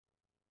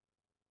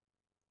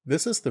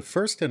This is the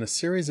first in a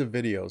series of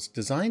videos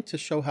designed to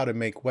show how to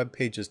make web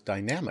pages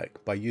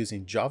dynamic by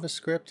using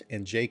JavaScript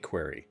and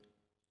jQuery.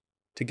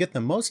 To get the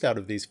most out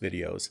of these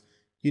videos,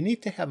 you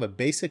need to have a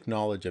basic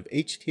knowledge of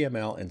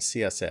HTML and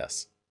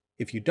CSS.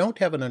 If you don't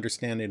have an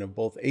understanding of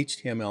both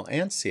HTML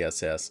and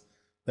CSS,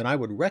 then I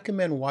would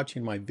recommend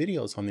watching my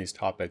videos on these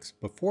topics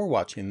before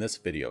watching this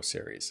video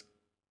series.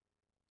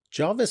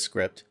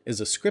 JavaScript is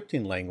a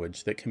scripting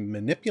language that can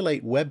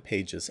manipulate web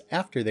pages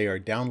after they are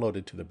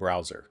downloaded to the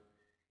browser.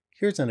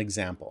 Here's an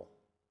example.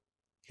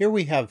 Here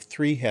we have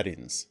three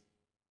headings.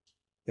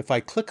 If I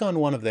click on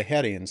one of the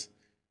headings,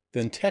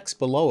 then text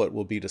below it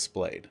will be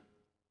displayed.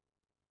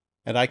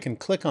 And I can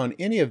click on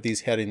any of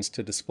these headings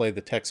to display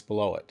the text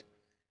below it.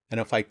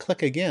 And if I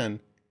click again,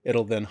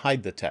 it'll then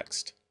hide the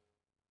text.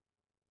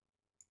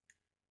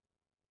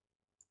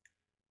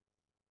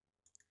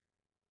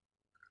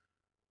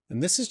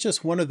 And this is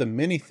just one of the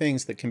many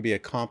things that can be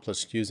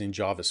accomplished using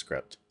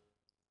JavaScript.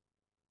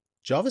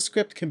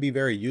 JavaScript can be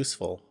very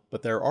useful,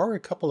 but there are a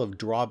couple of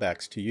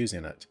drawbacks to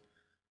using it.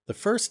 The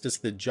first is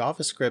that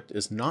JavaScript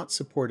is not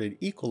supported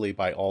equally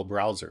by all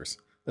browsers,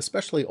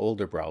 especially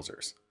older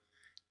browsers.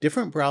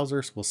 Different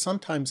browsers will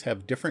sometimes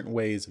have different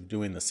ways of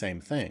doing the same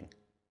thing.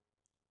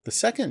 The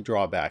second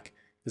drawback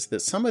is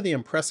that some of the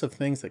impressive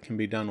things that can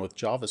be done with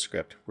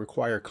JavaScript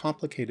require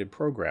complicated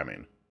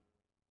programming.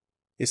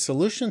 A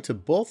solution to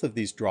both of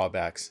these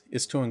drawbacks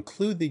is to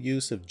include the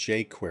use of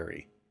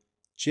jQuery.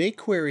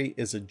 jQuery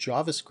is a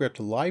JavaScript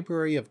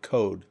library of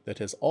code that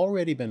has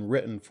already been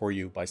written for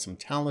you by some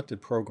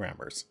talented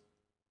programmers.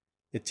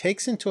 It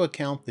takes into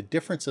account the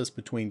differences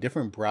between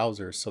different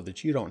browsers so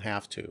that you don't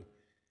have to,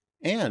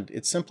 and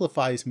it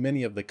simplifies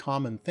many of the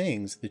common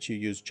things that you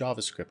use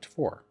JavaScript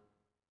for.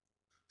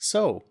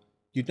 So,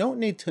 you don't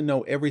need to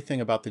know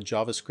everything about the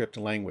JavaScript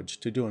language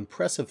to do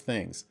impressive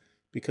things,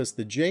 because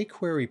the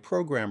jQuery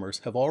programmers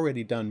have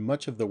already done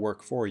much of the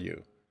work for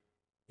you.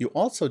 You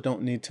also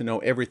don't need to know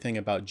everything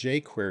about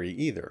jQuery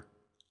either.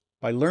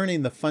 By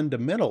learning the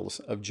fundamentals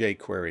of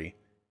jQuery,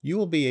 you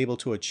will be able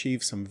to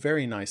achieve some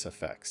very nice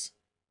effects.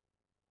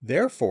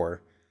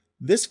 Therefore,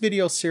 this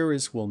video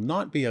series will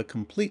not be a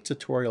complete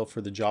tutorial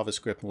for the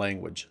JavaScript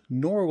language,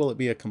 nor will it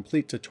be a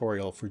complete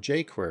tutorial for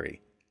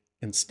jQuery.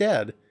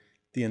 Instead,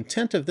 the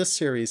intent of this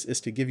series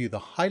is to give you the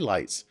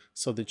highlights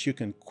so that you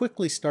can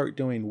quickly start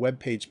doing web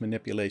page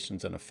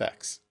manipulations and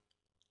effects.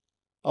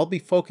 I'll be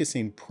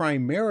focusing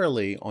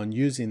primarily on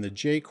using the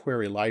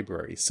jQuery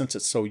library since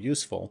it's so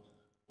useful,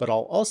 but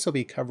I'll also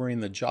be covering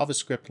the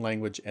JavaScript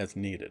language as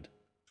needed.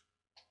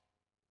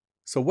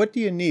 So what do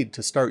you need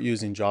to start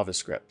using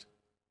JavaScript?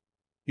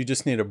 You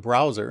just need a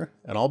browser,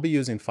 and I'll be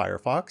using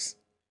Firefox,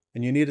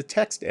 and you need a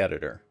text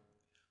editor.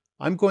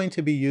 I'm going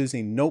to be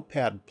using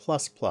Notepad++.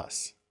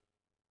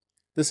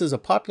 This is a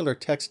popular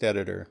text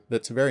editor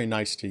that's very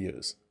nice to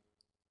use.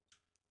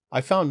 I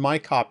found my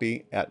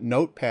copy at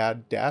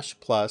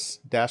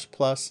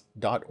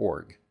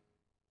notepad-plus-plus.org.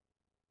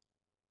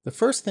 The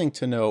first thing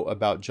to know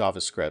about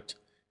JavaScript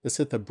is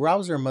that the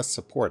browser must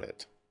support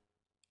it.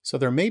 So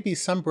there may be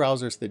some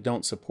browsers that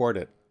don't support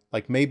it,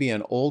 like maybe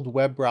an old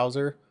web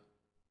browser.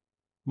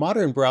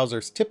 Modern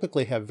browsers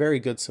typically have very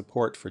good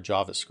support for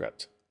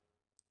JavaScript.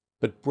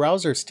 But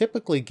browsers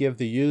typically give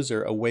the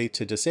user a way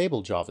to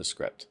disable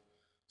JavaScript.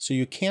 So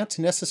you can't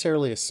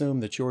necessarily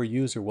assume that your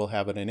user will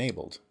have it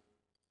enabled.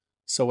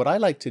 So what I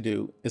like to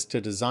do is to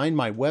design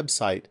my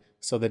website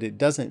so that it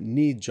doesn't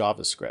need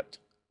JavaScript.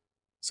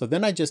 So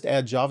then I just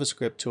add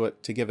JavaScript to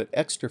it to give it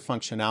extra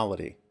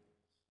functionality.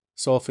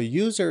 So if a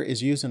user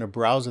is using a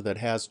browser that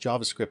has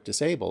JavaScript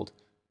disabled,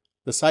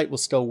 the site will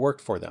still work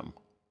for them.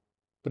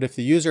 But if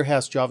the user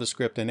has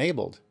JavaScript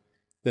enabled,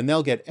 then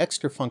they'll get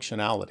extra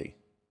functionality.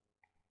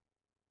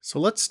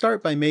 So let's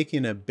start by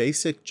making a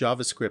basic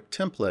JavaScript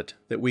template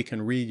that we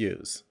can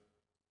reuse.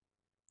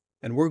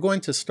 And we're going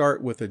to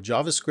start with a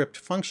JavaScript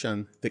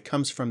function that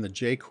comes from the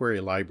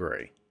jQuery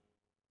library.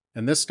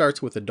 And this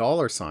starts with a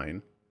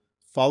 $,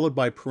 followed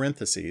by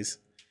parentheses,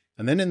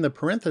 and then in the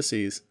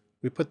parentheses,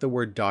 we put the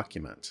word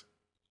document.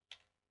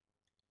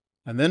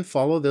 And then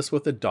follow this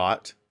with a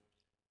dot,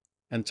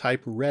 and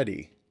type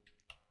ready.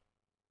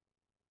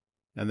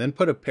 And then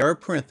put a pair of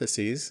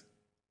parentheses,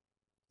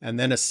 and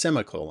then a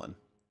semicolon.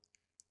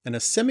 And a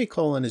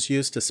semicolon is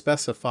used to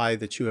specify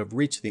that you have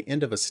reached the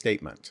end of a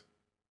statement.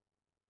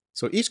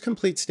 So each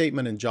complete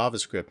statement in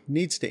JavaScript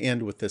needs to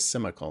end with this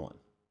semicolon.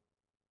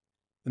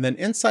 And then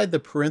inside the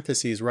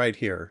parentheses right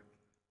here,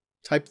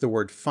 type the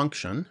word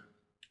function,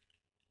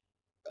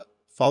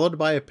 followed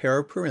by a pair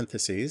of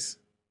parentheses,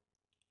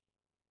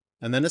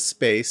 and then a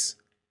space,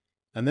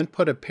 and then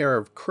put a pair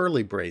of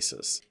curly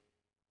braces.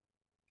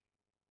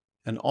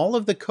 And all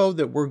of the code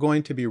that we're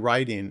going to be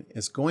writing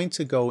is going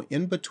to go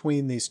in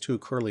between these two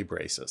curly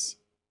braces.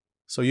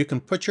 So you can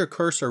put your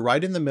cursor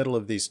right in the middle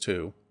of these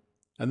two,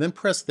 and then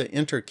press the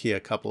Enter key a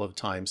couple of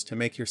times to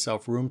make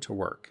yourself room to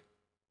work.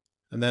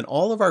 And then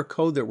all of our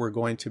code that we're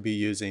going to be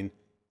using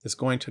is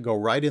going to go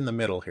right in the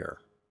middle here.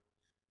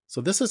 So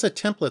this is a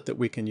template that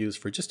we can use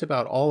for just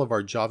about all of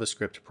our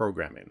JavaScript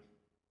programming.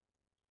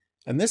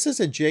 And this is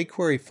a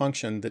jQuery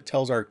function that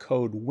tells our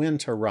code when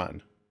to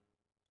run.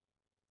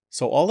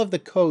 So all of the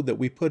code that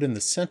we put in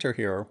the center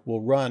here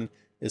will run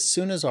as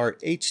soon as our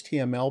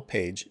HTML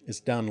page is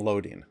done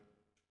loading.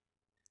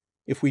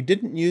 If we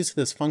didn't use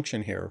this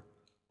function here,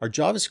 our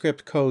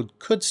JavaScript code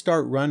could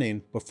start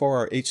running before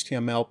our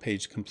HTML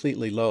page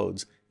completely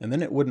loads, and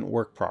then it wouldn't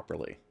work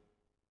properly.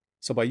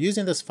 So by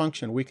using this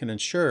function, we can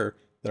ensure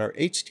that our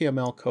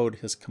HTML code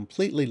has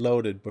completely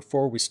loaded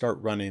before we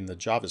start running the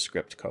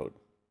JavaScript code.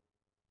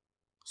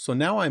 So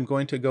now I'm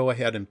going to go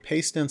ahead and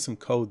paste in some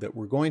code that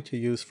we're going to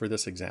use for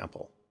this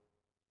example.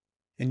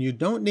 And you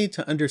don't need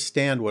to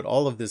understand what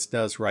all of this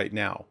does right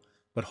now,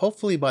 but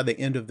hopefully by the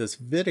end of this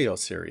video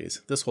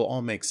series, this will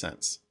all make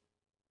sense.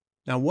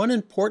 Now, one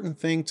important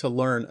thing to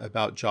learn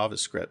about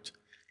JavaScript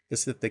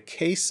is that the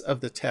case of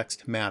the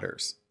text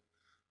matters.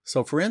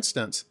 So for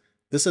instance,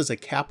 this is a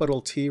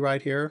capital T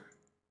right here.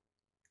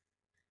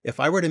 If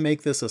I were to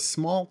make this a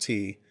small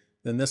t,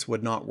 then this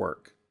would not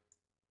work.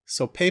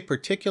 So pay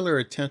particular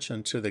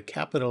attention to the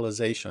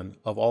capitalization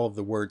of all of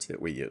the words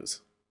that we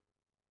use.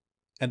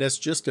 And as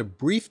just a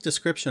brief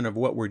description of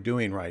what we're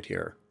doing right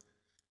here,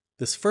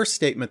 this first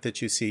statement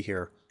that you see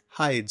here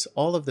hides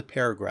all of the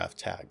paragraph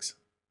tags.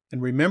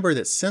 And remember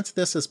that since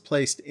this is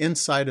placed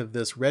inside of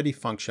this ready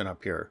function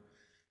up here,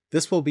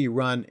 this will be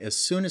run as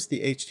soon as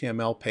the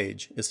HTML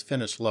page is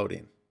finished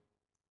loading.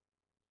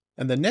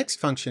 And the next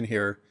function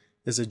here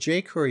is a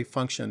jQuery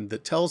function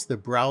that tells the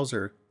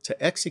browser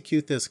to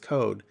execute this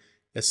code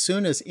as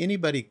soon as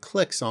anybody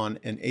clicks on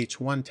an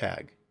H1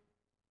 tag.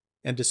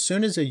 And as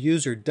soon as a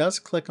user does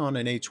click on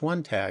an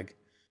H1 tag,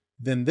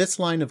 then this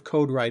line of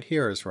code right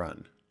here is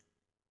run.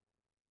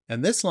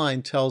 And this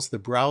line tells the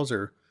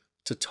browser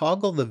to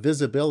toggle the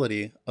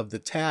visibility of the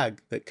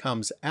tag that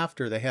comes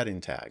after the heading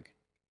tag.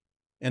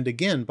 And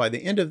again, by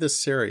the end of this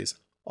series,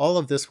 all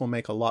of this will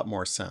make a lot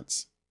more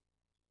sense.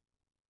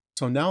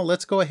 So now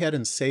let's go ahead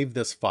and save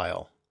this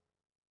file.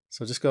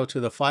 So just go to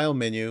the File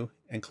menu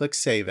and click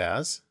Save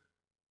As.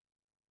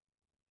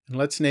 And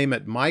let's name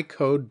it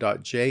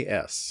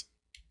mycode.js.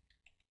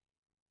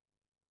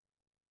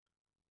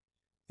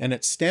 And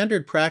it's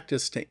standard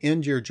practice to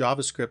end your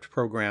JavaScript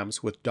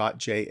programs with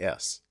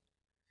 .js.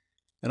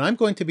 And I'm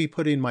going to be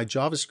putting my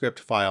JavaScript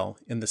file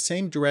in the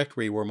same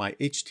directory where my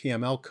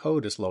HTML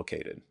code is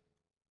located.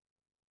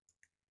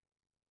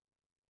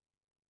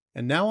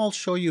 And now I'll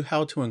show you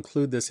how to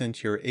include this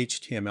into your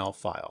HTML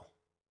file.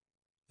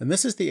 And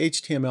this is the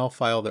HTML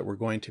file that we're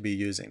going to be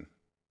using.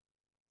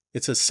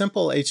 It's a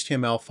simple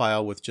HTML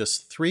file with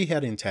just 3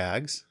 heading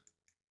tags,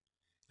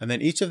 and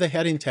then each of the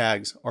heading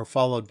tags are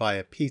followed by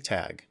a p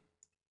tag.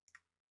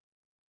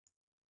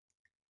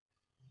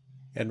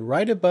 And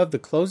right above the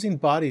closing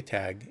body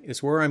tag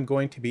is where I'm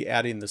going to be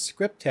adding the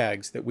script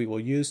tags that we will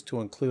use to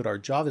include our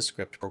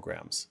JavaScript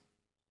programs.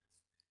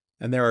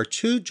 And there are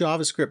 2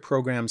 JavaScript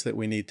programs that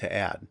we need to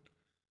add.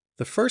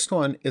 The first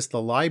one is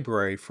the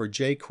library for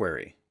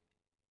jQuery.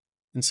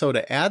 And so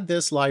to add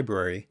this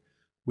library,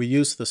 we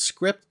use the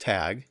script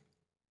tag,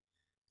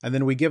 and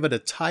then we give it a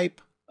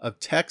type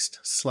of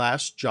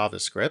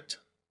text/JavaScript.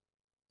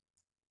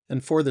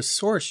 And for the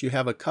source, you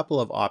have a couple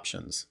of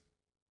options.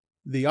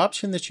 The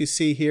option that you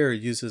see here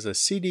uses a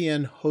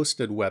CDN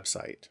hosted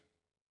website.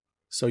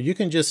 So you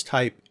can just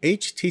type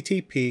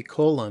http://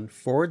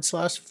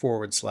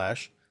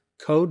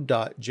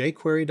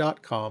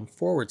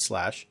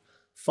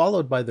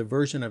 followed by the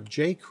version of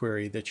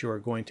jQuery that you are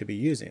going to be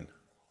using.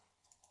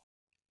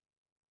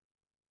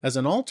 As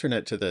an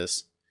alternate to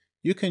this,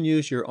 you can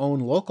use your own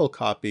local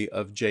copy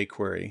of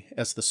jQuery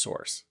as the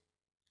source.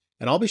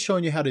 And I'll be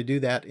showing you how to do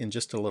that in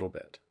just a little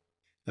bit.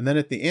 And then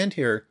at the end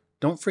here,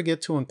 don't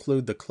forget to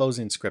include the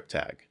closing script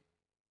tag.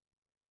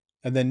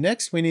 And then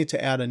next we need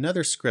to add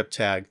another script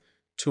tag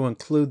to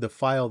include the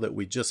file that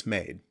we just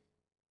made.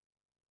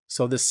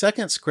 So the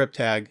second script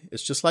tag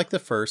is just like the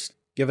first,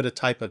 give it a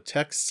type of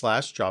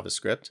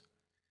text/JavaScript.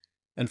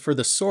 And for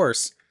the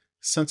source,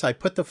 since I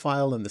put the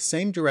file in the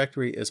same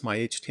directory as my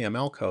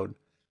HTML code,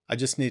 I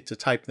just need to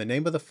type the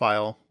name of the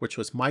file, which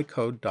was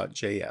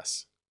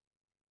mycode.js.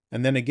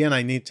 And then again,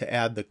 I need to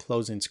add the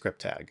closing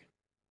script tag.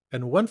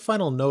 And one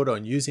final note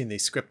on using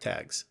these script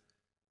tags.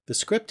 The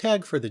script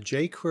tag for the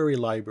jQuery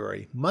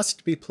library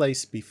must be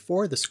placed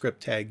before the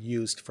script tag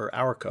used for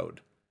our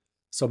code.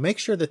 So make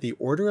sure that the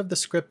order of the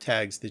script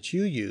tags that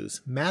you use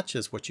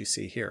matches what you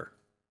see here.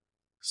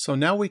 So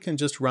now we can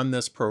just run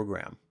this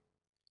program.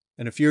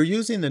 And if you're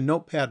using the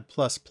Notepad++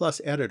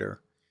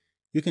 editor,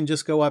 you can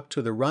just go up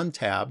to the Run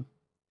tab,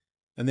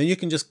 and then you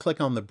can just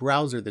click on the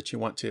browser that you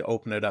want to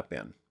open it up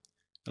in.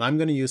 And I'm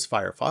going to use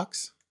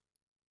Firefox.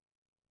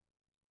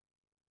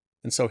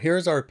 And so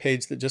here's our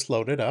page that just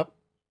loaded up.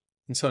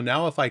 And so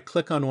now if I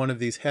click on one of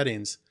these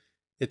headings,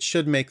 it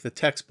should make the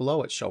text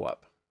below it show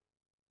up.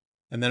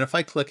 And then if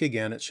I click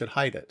again, it should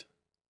hide it.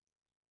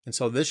 And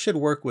so this should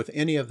work with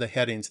any of the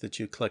headings that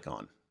you click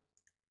on.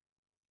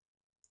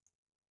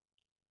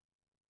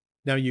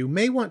 Now you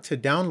may want to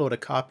download a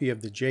copy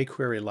of the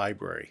jQuery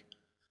library.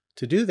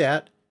 To do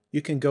that,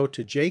 you can go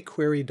to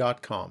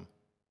jQuery.com.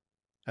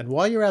 And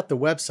while you're at the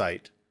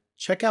website,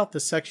 check out the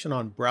section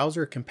on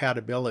Browser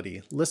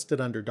Compatibility listed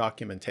under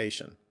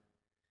Documentation.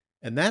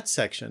 In that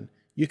section,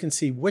 you can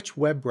see which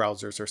web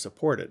browsers are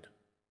supported.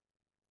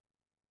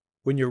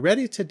 When you're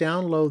ready to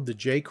download the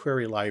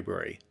jQuery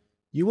library,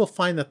 you will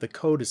find that the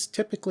code is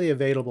typically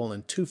available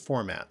in two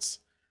formats.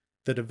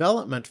 The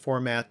development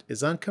format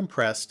is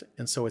uncompressed,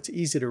 and so it's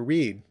easy to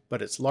read,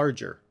 but it's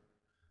larger.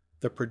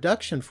 The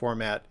production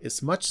format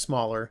is much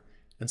smaller,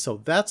 and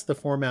so that's the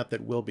format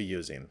that we'll be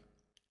using.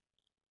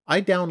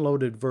 I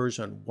downloaded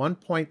version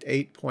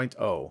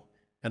 1.8.0,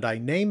 and I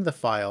named the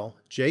file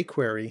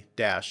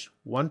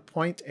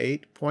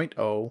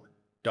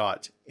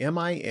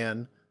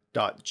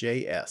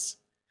jQuery-1.8.0.min.js,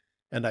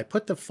 and I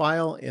put the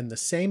file in the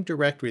same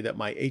directory that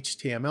my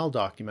HTML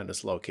document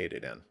is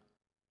located in.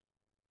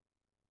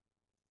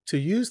 To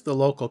use the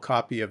local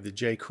copy of the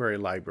jQuery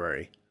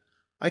library,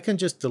 I can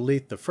just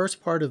delete the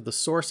first part of the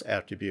source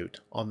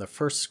attribute on the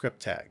first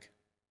script tag.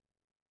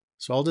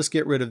 So I'll just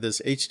get rid of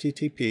this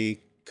http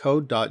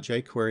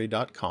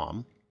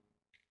code.jquery.com.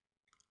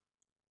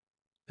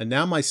 And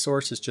now my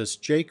source is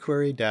just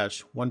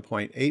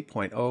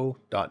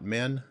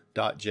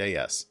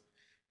jQuery-1.8.0.min.js.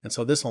 And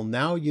so this will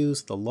now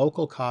use the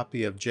local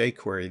copy of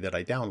jQuery that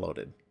I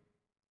downloaded.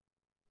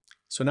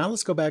 So now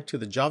let's go back to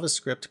the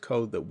JavaScript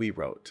code that we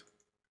wrote.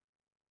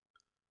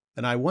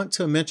 And I want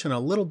to mention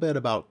a little bit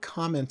about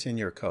commenting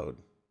your code.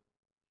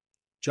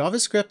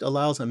 JavaScript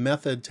allows a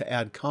method to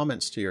add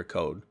comments to your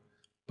code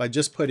by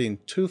just putting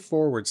 2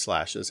 forward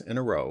slashes in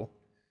a row,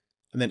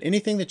 and then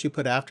anything that you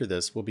put after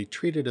this will be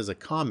treated as a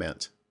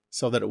comment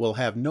so that it will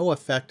have no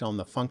effect on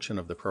the function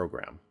of the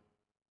program.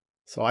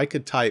 So I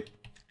could type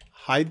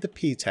hide the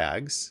p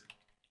tags,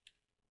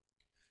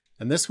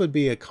 and this would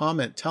be a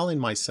comment telling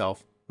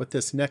myself what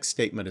this next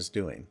statement is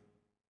doing.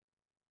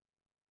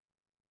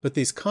 But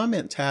these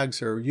comment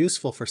tags are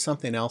useful for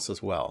something else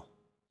as well.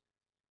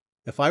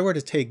 If I were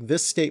to take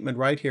this statement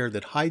right here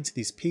that hides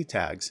these p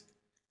tags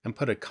and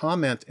put a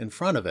comment in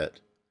front of it,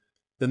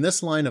 then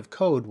this line of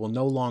code will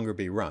no longer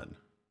be run.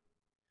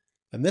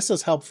 And this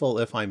is helpful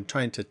if I'm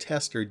trying to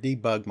test or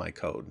debug my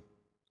code.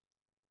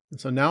 And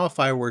so now if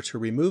I were to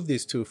remove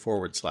these 2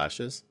 forward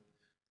slashes,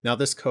 now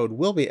this code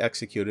will be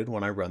executed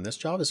when I run this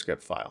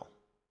JavaScript file.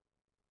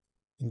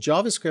 And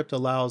JavaScript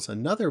allows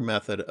another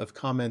method of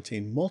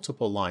commenting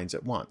multiple lines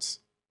at once.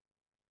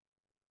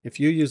 If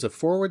you use a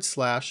forward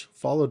slash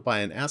followed by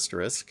an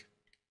asterisk,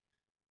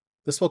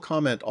 this will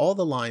comment all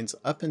the lines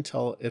up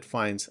until it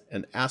finds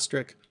an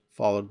asterisk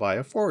followed by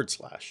a forward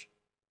slash.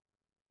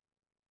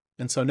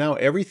 And so now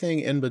everything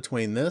in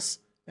between this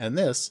and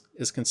this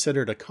is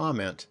considered a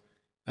comment,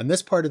 and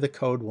this part of the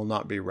code will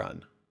not be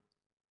run.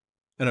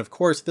 And of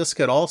course, this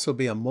could also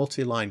be a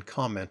multi-line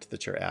comment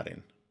that you're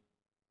adding.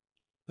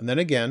 And then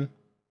again,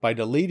 by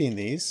deleting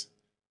these,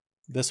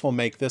 this will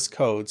make this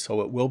code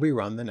so it will be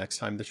run the next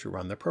time that you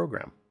run the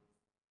program.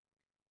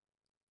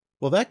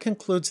 Well, that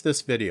concludes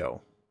this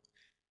video.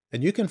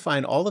 And you can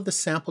find all of the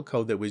sample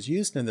code that was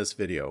used in this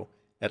video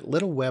at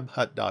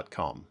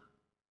littlewebhut.com.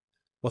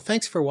 Well,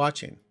 thanks for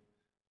watching.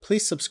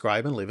 Please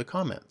subscribe and leave a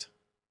comment.